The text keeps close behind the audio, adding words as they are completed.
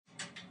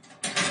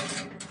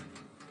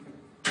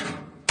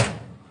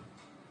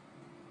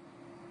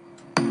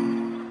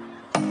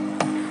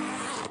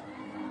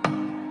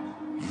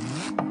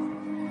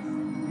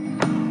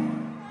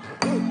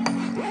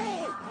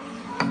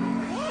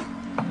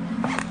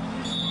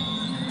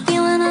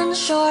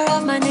unsure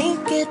of my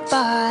naked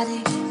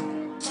body.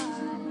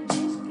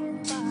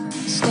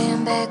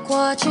 Stand back,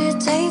 watch it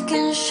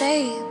taking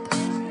shape.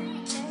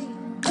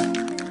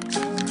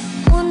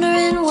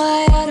 Wondering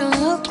why I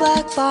don't look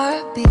like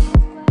Barbie.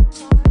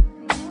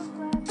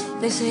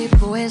 They say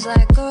boys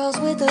like girls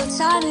with a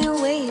tiny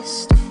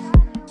waist.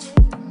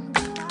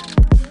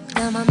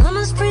 Now my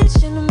mama's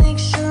preaching to make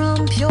sure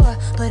I'm pure,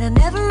 but I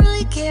never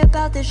really cared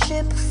about this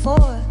shit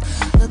before.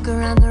 Look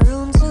around the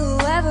room to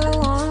whoever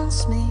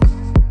wants me.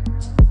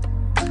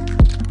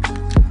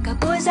 Got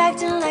boys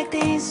acting like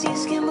they ain't seen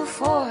skin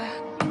before.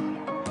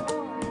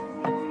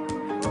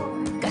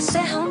 Got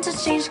sent home to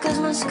change cause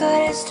my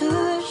skirt is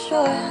too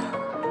short.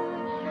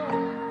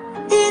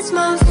 It's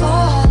my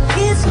fault,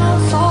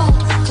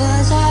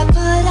 cause I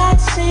put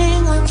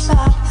icing on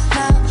top.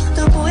 Now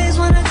the boys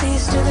want a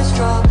taste of the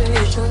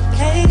strawberry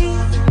shortcake.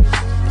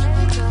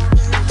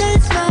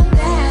 That's my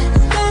bad,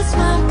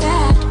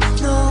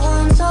 no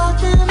one told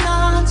them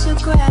not to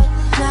grab.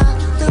 Now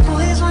the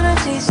boys want a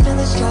taste of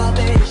the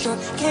strawberry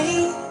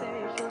shortcake.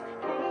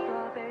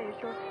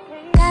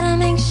 Gotta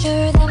make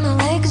sure that my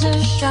legs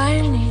are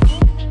shiny.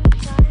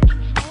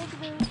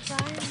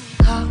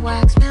 Hot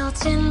wax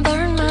melts and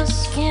burn my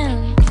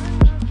skin.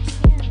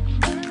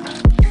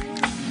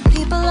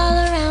 People all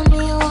around me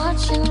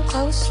watching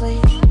closely,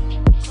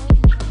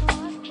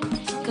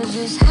 cause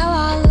it's how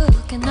I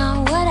look and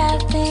not what I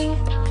think.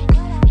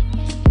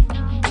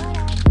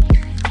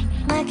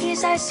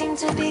 Nike's eyes seem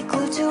to be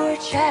glued to her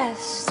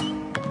chest,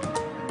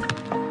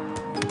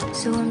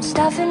 so I'm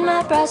stuffing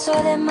my bra so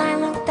that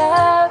mine look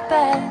the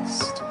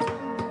best.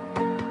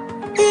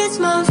 It's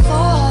my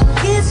fault,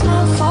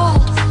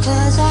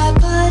 cause I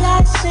put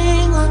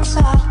icing on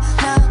top.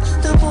 Now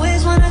the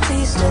boys want a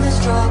taste of the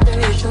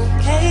strawberry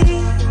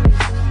shortcake.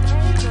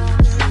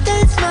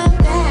 That's my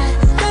bad,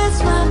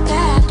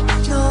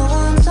 no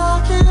one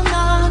told them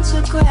not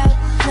to grab.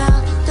 Now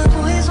the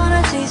boys want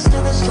a taste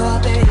of the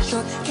strawberry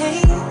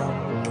shortcake.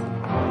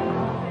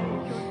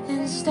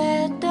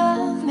 Instead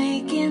of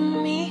making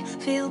me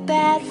feel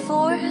bad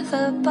for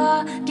the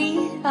body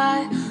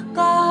I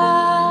got,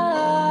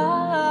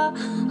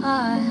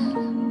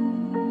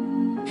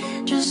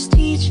 just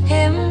teach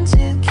him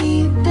to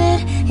keep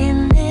it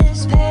in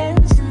his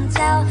pants and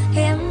tell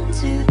him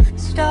to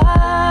stop.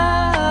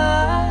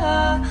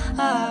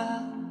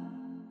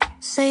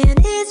 Saying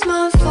it's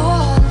my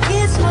fault,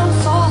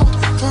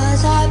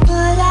 cause I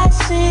put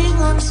icing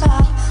on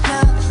top.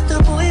 Now the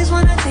boys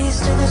want a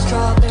taste of the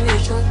strawberry